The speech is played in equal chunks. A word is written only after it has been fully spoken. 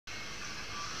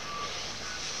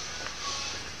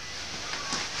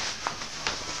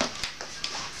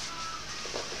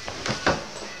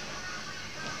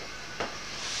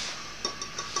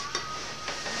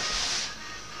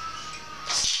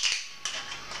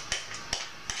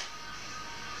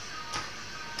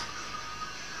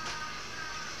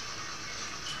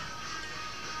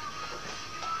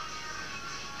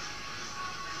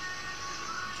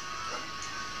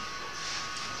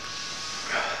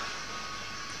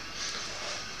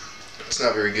It's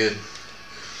not very good.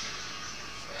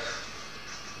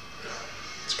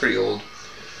 It's pretty old.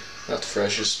 Not the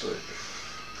freshest, but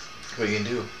what are you gonna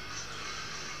do?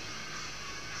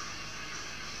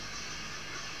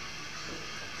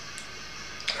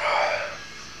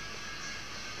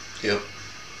 Yep.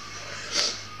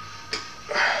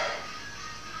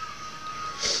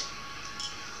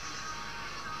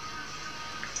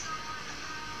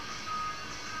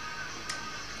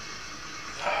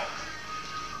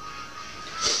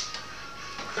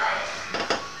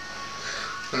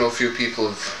 I know a few people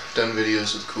have done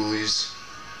videos with Koolies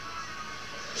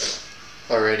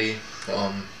already.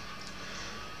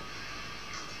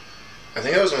 I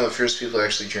think I was one of the first people to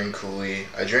actually drink Koolie.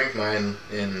 I drank mine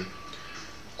in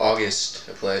August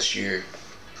of last year,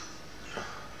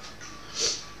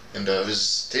 and it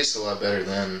tasted a lot better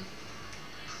then.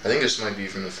 I think this might be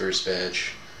from the first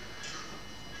batch.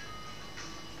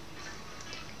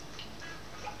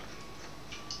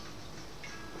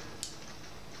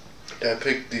 I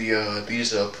picked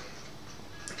these up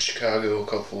in Chicago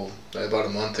about a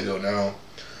month ago now.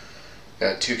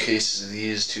 Got 2 cases of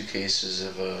these, 2 cases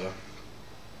of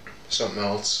something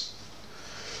else.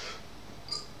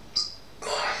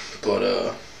 But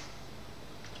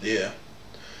yeah,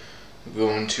 I'm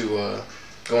going to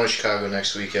Chicago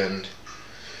next weekend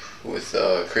with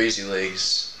Crazy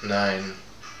Legs 9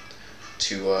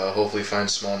 to hopefully find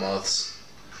smallmouth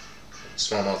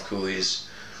Koolies.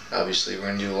 Obviously, we're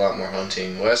going to do a lot more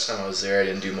hunting. Last time I was there, I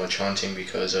didn't do much hunting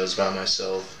because I was by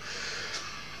myself.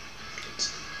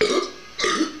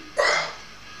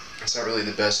 It's not really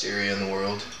the best area in the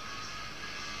world.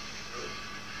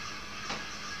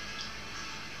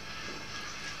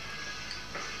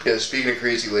 Yeah, speaking of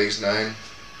Crazy Legs 9,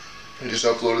 I just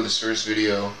uploaded this first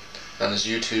video on his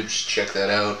YouTube. Just check that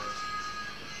out.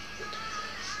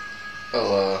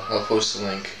 I'll post the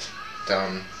link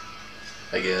down,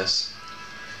 I guess.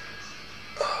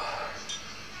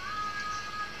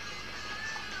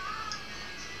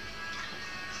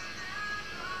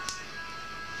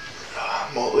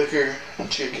 Malt liquor and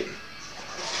chicken.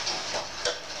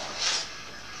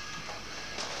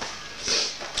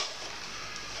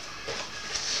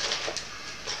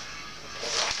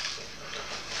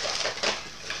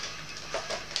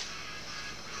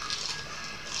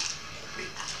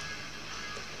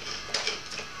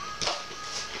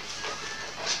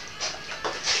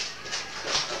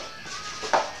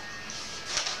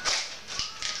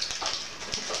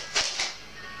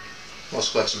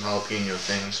 Also got some jalapeno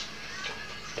things.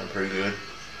 They're pretty good.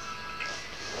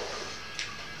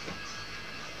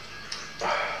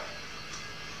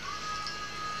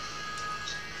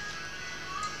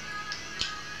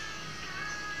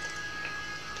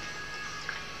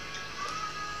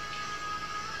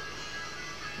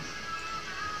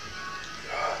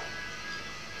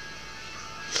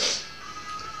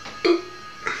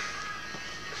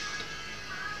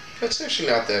 That's actually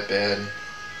not that bad.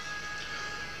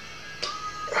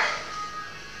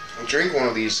 I drank one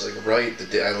of these right the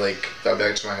day I got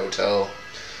back to my hotel,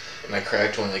 and I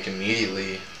cracked one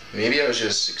immediately. Maybe I was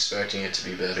just expecting it to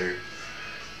be better,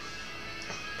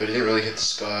 but it didn't really hit the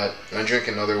spot. And I drank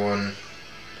another one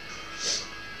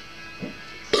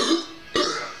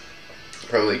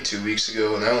probably 2 weeks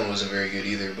ago, and that one wasn't very good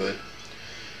either, but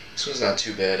this one's not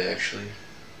too bad actually.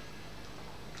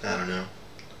 I don't know.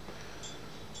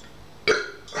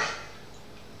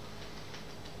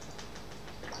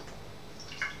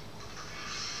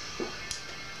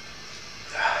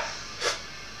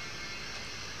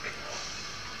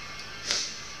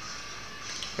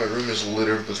 My room is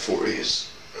littered with 40s.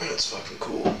 That's fucking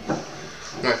cool.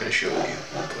 I'm not gonna show you,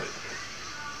 but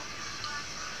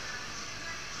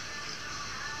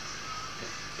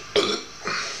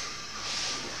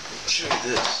show you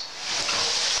this.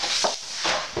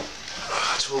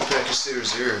 12-pack of Stay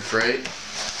Reserve, right?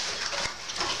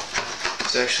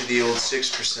 It's actually the old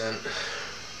 6%.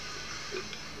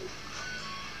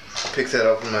 I picked that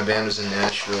up when my band was in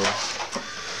Nashville.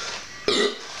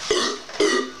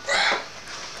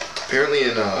 Apparently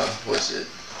in, what's it?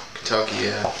 Kentucky,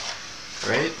 yeah.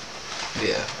 Right?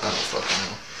 Yeah, I don't fucking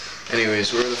know.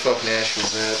 Anyways, where the fuck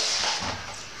Nashville's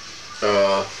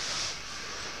at?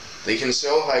 They can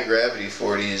sell high gravity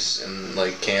 40s in,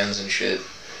 cans and shit.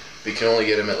 But you can only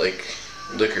get them at,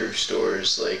 liquor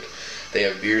stores. They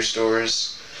have beer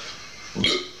stores,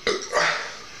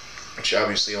 which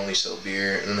obviously only sell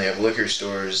beer. And then they have liquor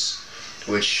stores,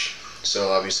 which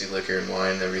sell, obviously, liquor and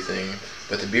wine and everything.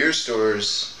 But the beer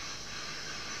stores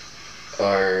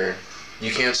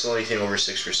you can't sell anything over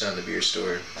 6% in the beer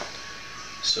store,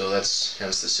 so that's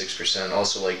hence the 6%.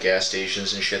 Also, gas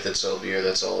stations and shit that sell beer,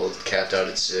 that's all capped out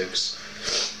at 6.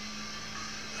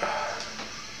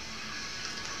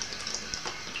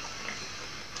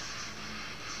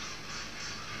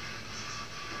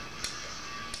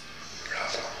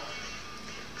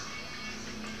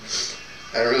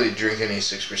 I don't really drink any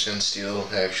 6% steel,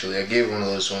 actually. I gave one of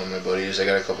those to one of my buddies. I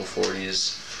got a couple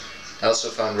 40s. I also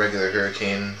found regular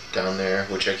Hurricane down there,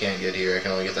 which I can't get here. I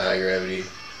can only get the high gravity.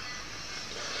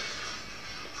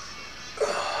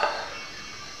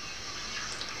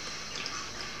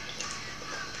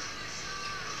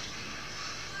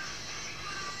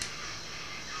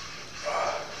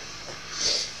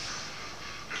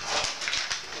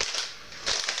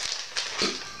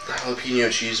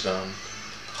 Jalapeno cheese bomb.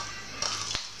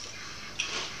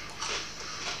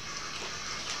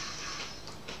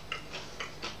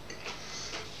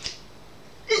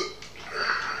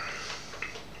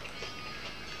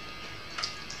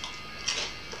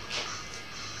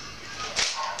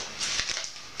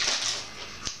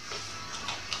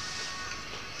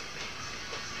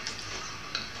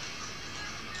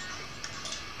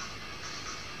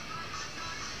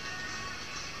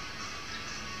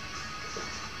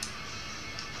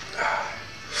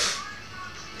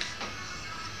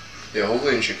 Yeah,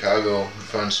 hopefully in Chicago we'll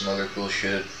find some other cool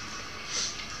shit.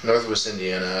 Northwest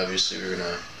Indiana, obviously we're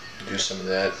gonna do some of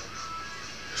that.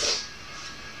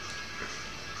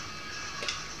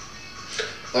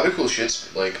 A lot of cool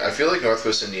shits. Like, I feel like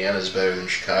Northwest Indiana is better than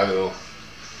Chicago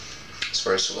as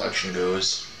far as selection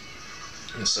goes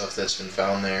and stuff that's been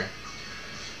found there.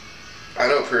 I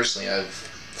know personally I've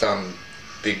found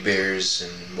Big Bears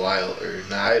and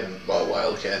I haven't bought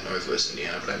Wildcat in Northwest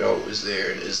Indiana, but I know it was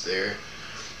there and is there.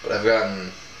 But I've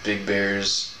gotten Big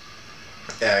Bears,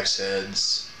 Axe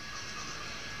Heads,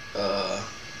 well,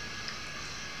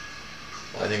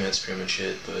 I think that's pretty much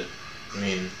it, but, I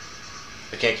mean,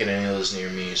 I can't get any of those near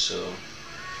me, so,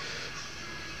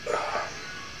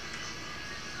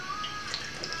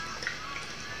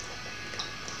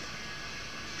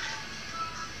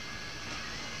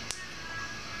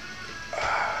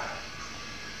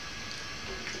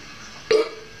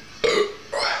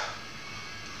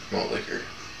 malt liquor.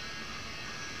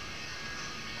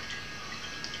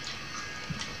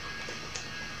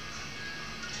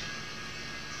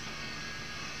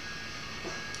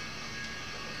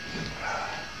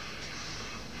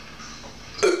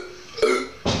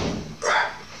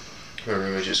 My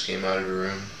roommate just came out of her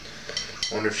room.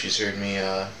 I wonder if she's heard me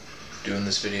doing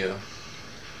this video.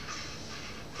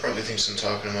 Probably thinks I'm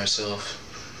talking to myself,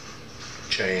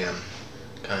 which I am,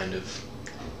 kind of.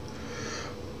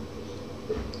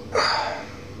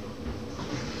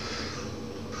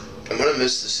 I'm gonna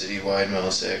miss the city wide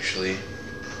mouths, actually.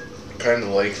 Kind of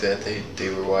like that they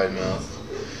were wide mouth.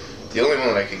 The only one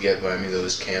that I could get by me though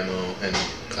is Camo, and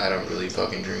I don't really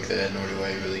fucking drink that, nor do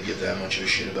I really give that much of a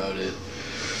shit about it.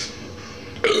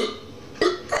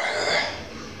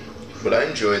 But I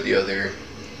enjoyed the other,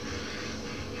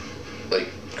 like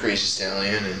Crazy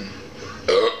Stallion and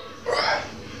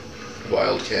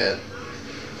Wildcat,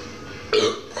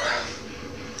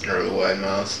 or the wide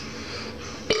mouth.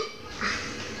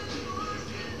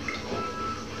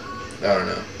 I don't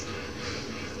know.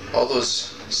 All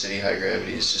those city high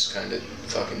gravities just kind of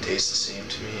fucking taste the same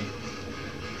to me.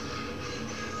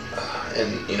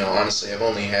 And, you know, honestly, I've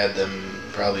only had them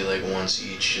probably like once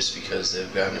each just because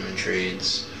they've gotten them in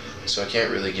trades. So I can't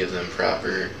really give them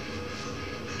proper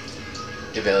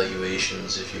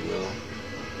evaluations, if you will.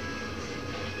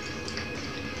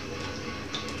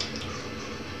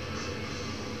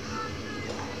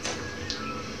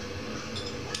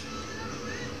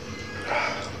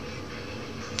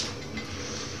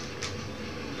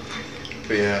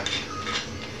 But yeah.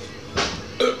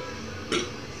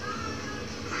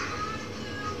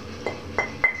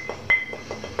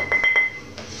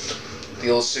 The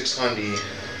old 600.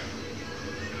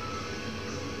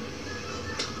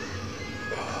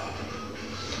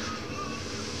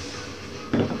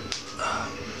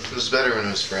 It was better when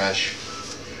it was fresh.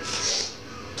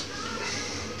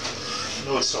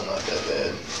 No, it's still not that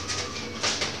bad.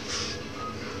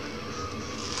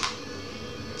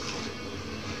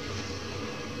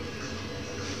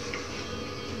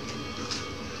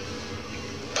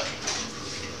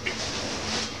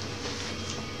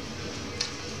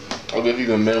 I'll give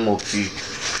you a minimal peek.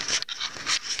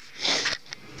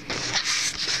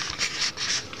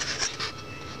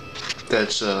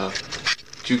 That's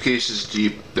 2 cases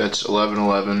deep. That's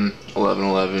 11-11,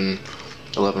 11-11,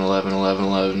 11-11,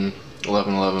 11-11,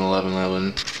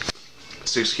 11-11, 11-11.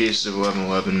 6 cases of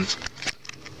 11-11.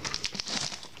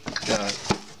 Got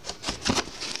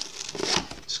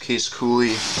this case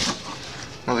Koolie.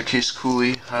 Another case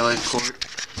Koolie, Highlight Port.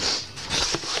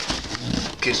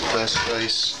 Case of classic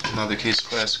ice, another case of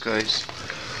classic ice.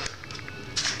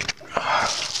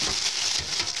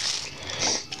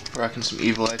 Rocking some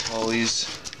Evil Eye Pollies,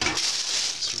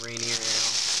 some Rainier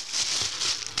Ale.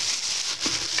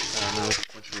 I don't know.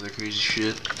 crazy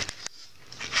shit.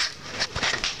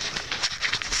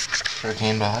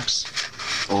 Hurricane box.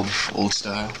 Old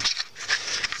style.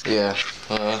 Yeah,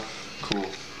 cool.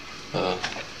 I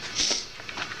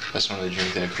just wanted to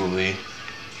drink that Koolie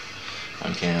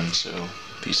on cam, so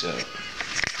peace out.